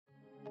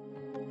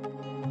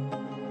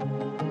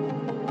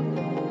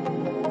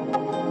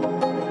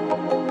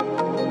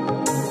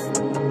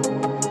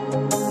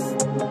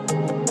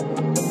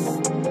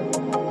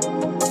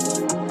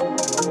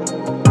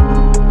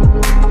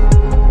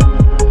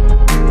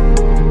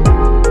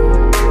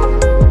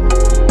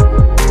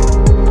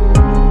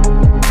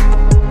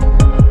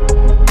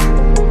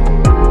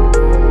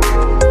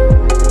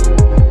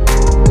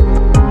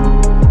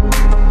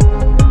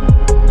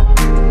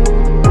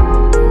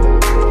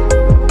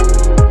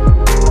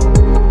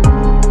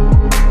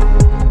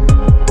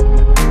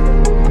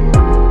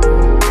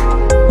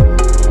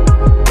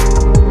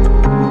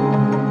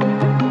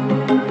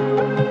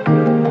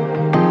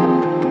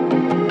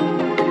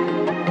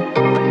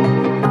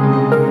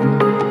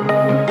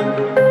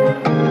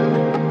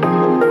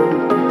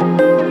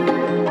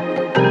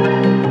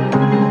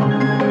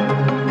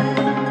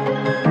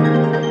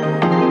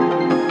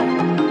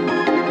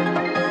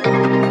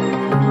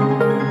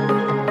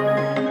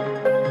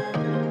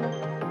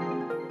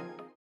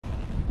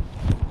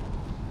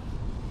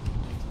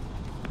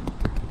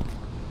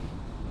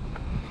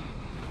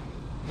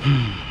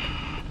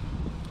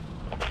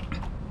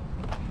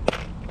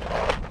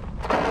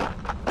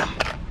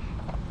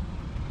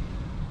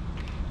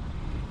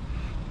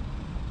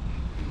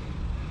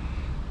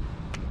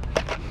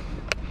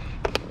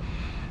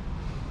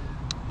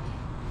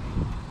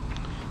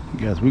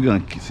Guys, we're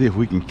gonna see if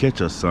we can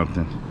catch us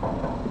something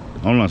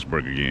on lunch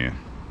break again.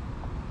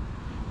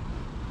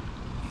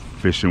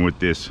 Fishing with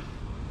this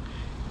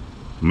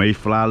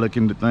mayfly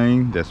looking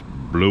thing that's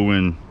blue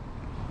and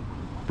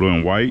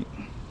white.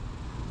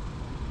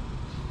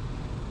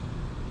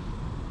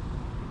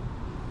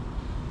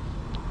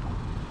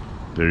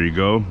 There you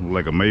go,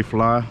 like a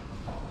mayfly.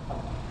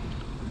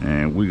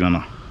 And we're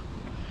gonna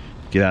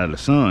get out of the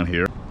sun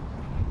here.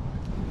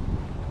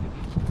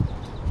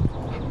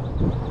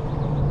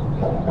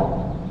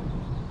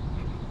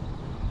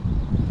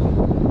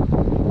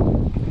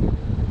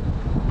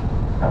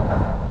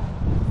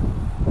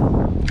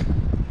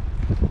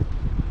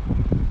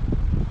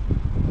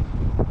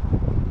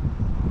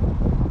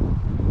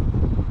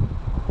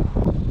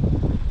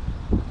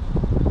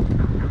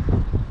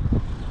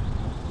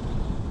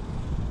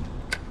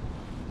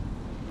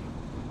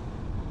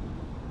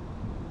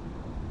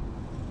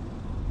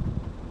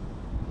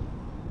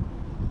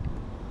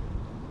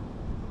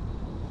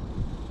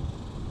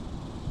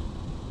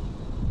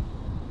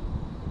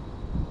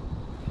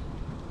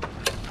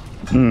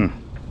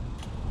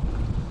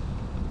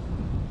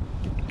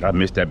 I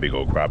missed that big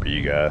old crappie,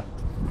 you guys.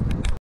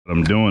 What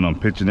I'm doing, I'm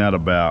pitching out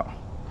about,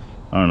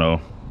 I don't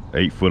know,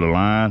 8 foot of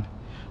line.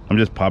 I'm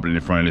just popping it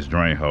in front of this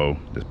drain hole,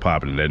 just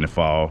popping it, letting it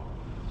fall,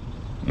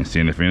 and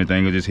seeing if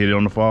anything will just hit it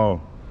on the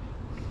fall.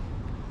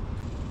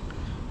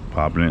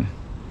 Popping it,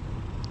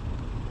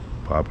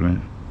 popping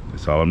it.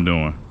 That's all I'm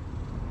doing.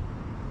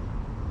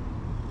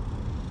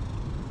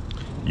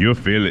 You'll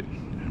feel it.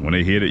 When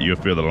they hit it, you'll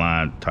feel the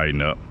line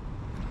tighten up.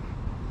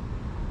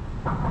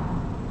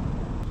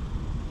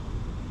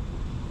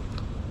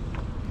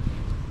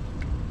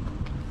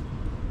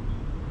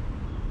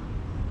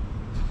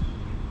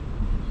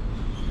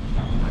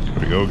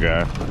 Go,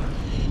 guy.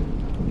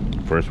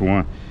 First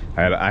one.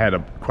 I had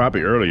a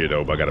crappie earlier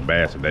though, but I got a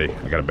bass today.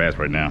 I got a bass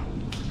right now.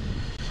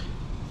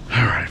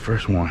 All right,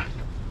 first one.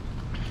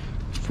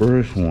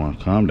 First one.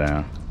 Calm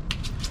down.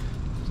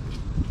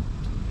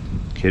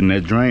 Hitting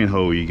that drain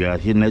hole, you got.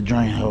 Hitting that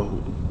drain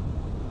hole.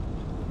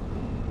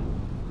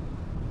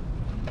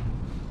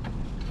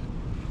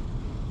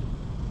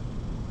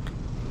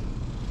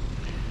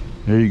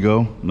 There you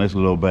go. Nice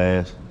little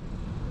bass.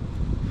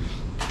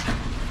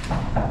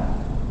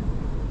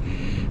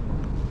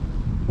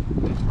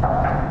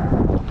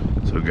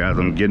 So guys,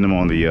 I'm getting them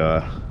on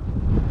the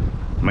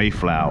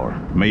Mayfly,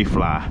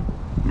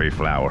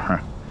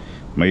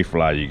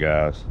 you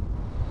guys.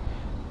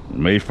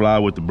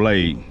 Mayfly with the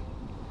blade,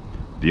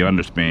 the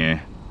underspin.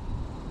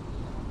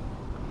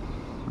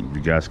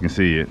 You guys can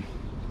see it.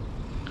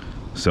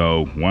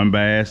 So one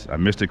bass, I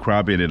missed a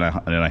crappie, and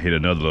then I hit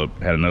another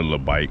little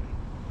bite.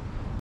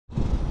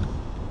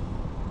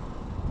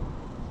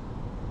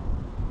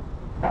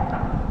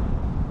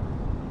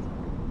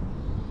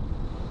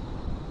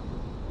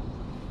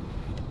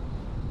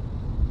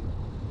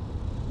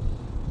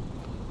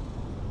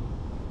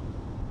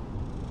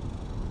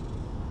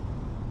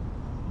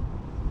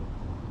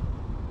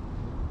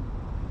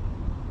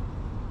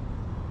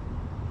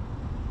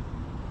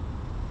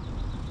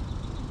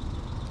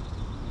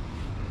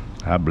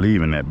 I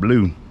believe in that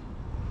blue.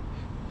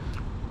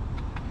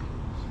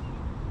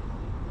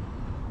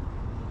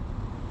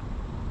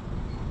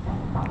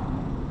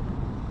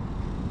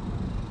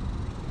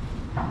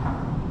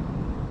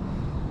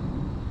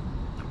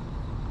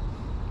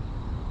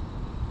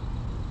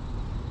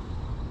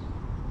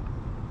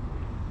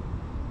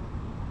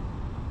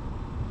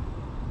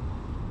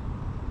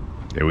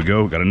 There we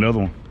go, got another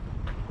one.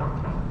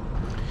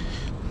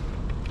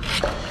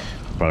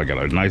 Probably got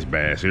a nice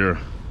bass here.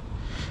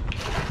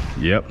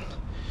 Yep.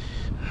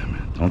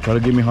 Don't try to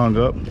get me hung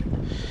up.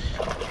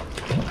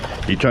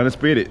 He trying to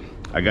spit it.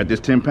 I got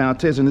this 10-pound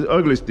test in this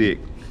ugly stick.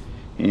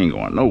 He ain't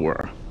going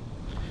nowhere.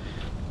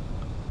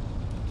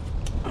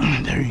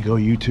 There you go,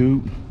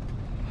 YouTube.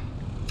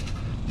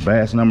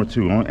 Bass number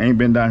 2. Ain't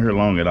been down here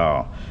long at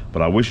all.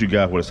 But I wish you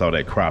guys would have saw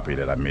that crappie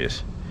that I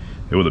missed.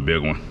 It was a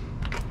big one.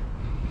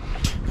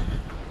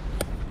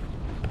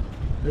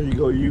 There you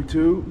go,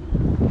 YouTube.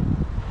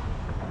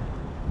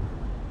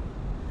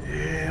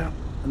 Yeah.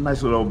 A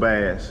nice little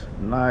bass.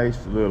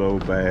 Nice little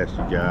bass,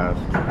 you guys.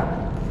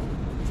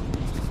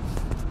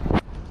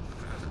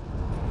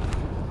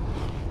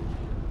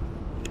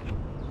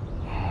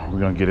 We're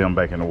gonna get him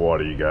back in the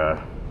water, you guys.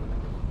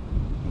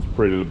 It's a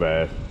pretty little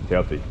bass.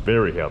 Healthy,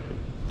 very healthy.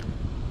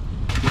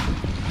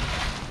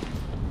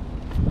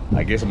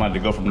 I guess I'm about to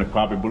go from the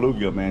crappie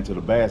bluegill man to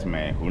the bass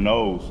man. Who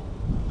knows?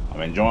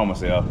 I'm enjoying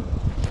myself.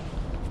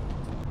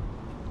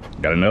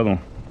 Got another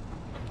one.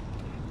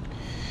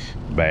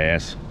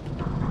 Bass.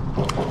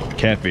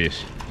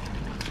 Catfish,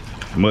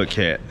 mud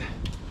cat.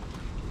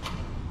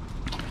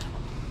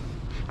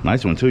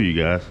 Nice one too, you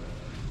guys.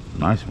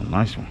 Nice one,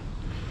 nice one.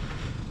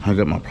 I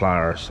got my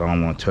pliers, so I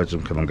don't want to touch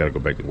them because I'm gotta go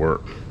back to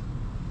work.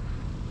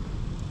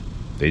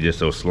 They just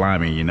so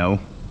slimy, you know.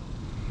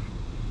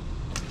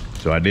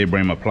 So I did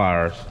bring my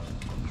pliers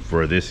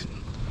for this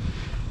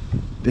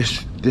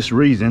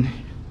reason.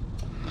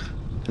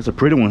 That's a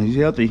pretty one. He's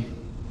healthy.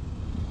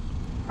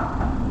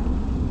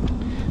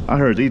 I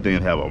heard these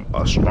things have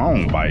a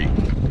strong bite.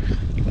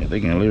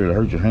 They can literally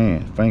hurt your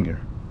hand, finger.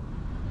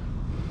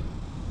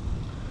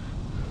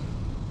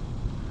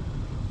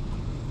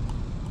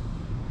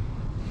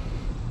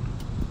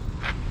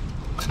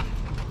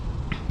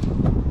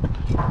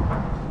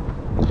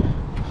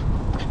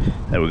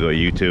 There we go,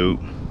 YouTube.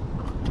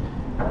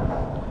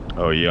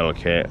 Oh, yellow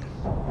cat.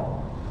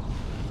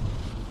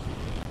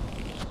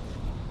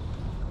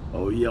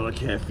 Oh, yellow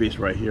catfish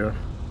right here.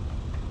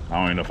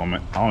 I don't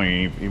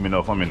even know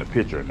if I'm in the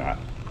picture or not.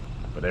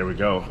 But there we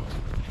go.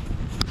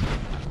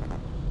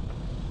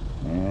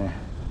 Yeah,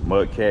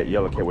 mud cat,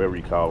 yellow cat, whatever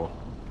you call them.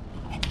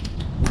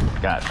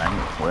 God dang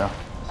it. Well,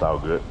 it's all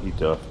good. He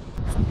tough.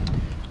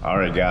 All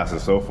right, guys.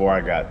 So far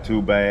I got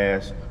 2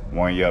 bass,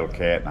 1 yellow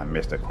cat, and I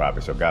missed a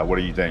crappie. So, guys, what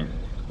do you think?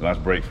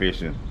 Lunch break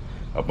fishing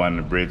up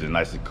under the bridge is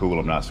nice and cool.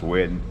 I'm not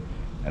sweating,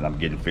 and I'm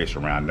getting fish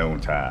around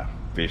noontime.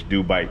 Fish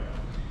do bite.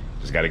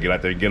 Just got to get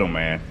out there and get them,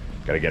 man.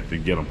 Got to get out there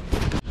and get them.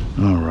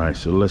 All right,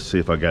 so let's see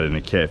if I got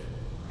any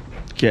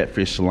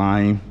catfish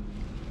slime.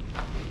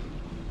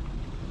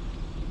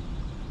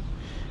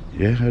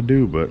 Yeah, I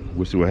do, but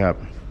we'll see what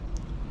happens.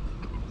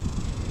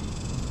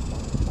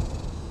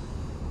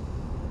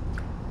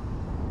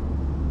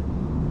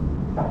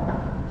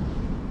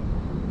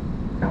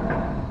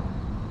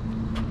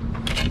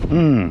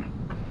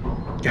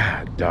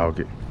 God dog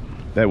it.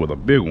 That was a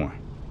big one.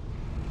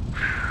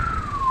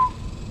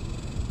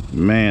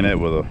 Man, that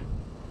was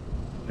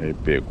a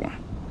big one.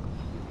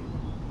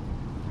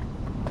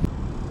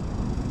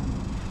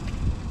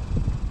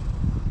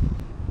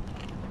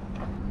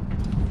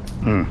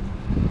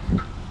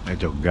 That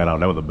joker got out.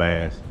 That was a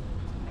bass.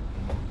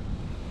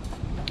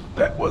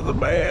 That was a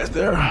bass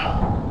there.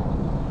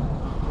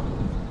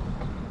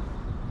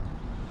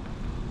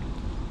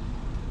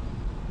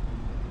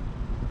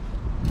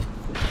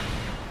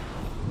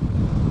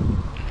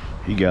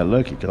 He got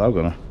lucky because I was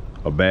gonna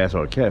a bass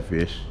or a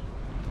catfish.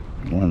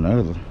 One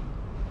or the other.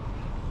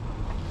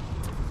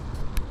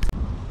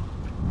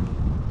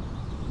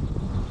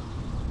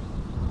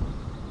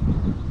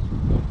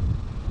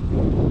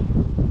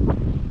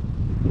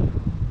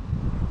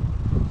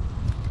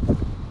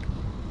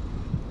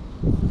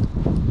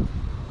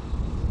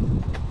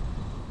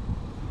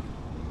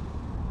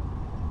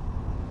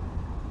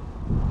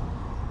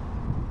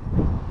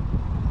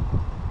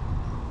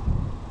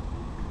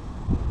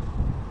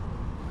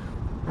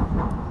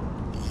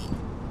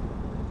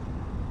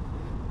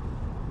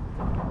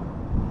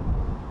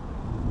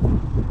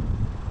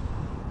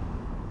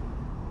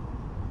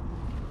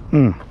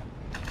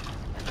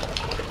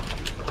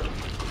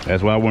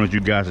 That's why I wanted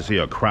you guys to see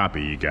a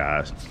crappie, you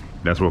guys.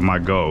 That's what my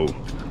goal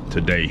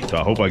today. So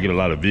I hope I get a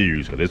lot of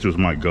views, because this was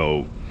my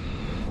goal.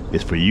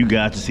 It's for you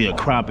guys to see a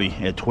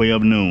crappie at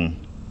 12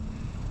 noon.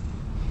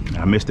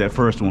 I missed that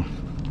first one.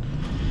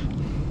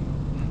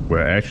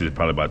 Well, actually it's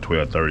probably about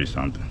 12:30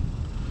 something.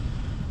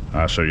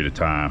 I'll show you the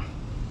time.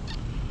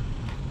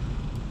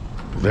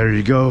 But there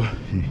you go,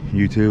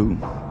 YouTube.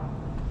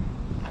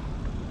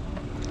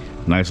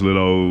 Nice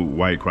little old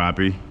white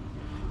crappie.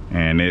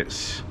 And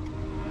it's,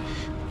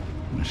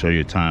 I'll show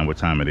you the time, what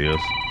time it is.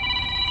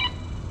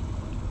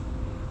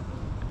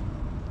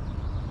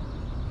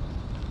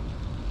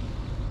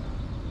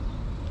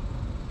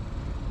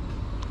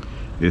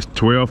 It's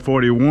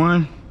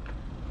 12:41,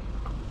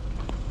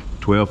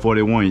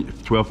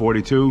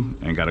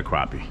 12:42, and got a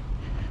crappie.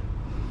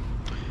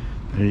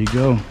 There you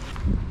go.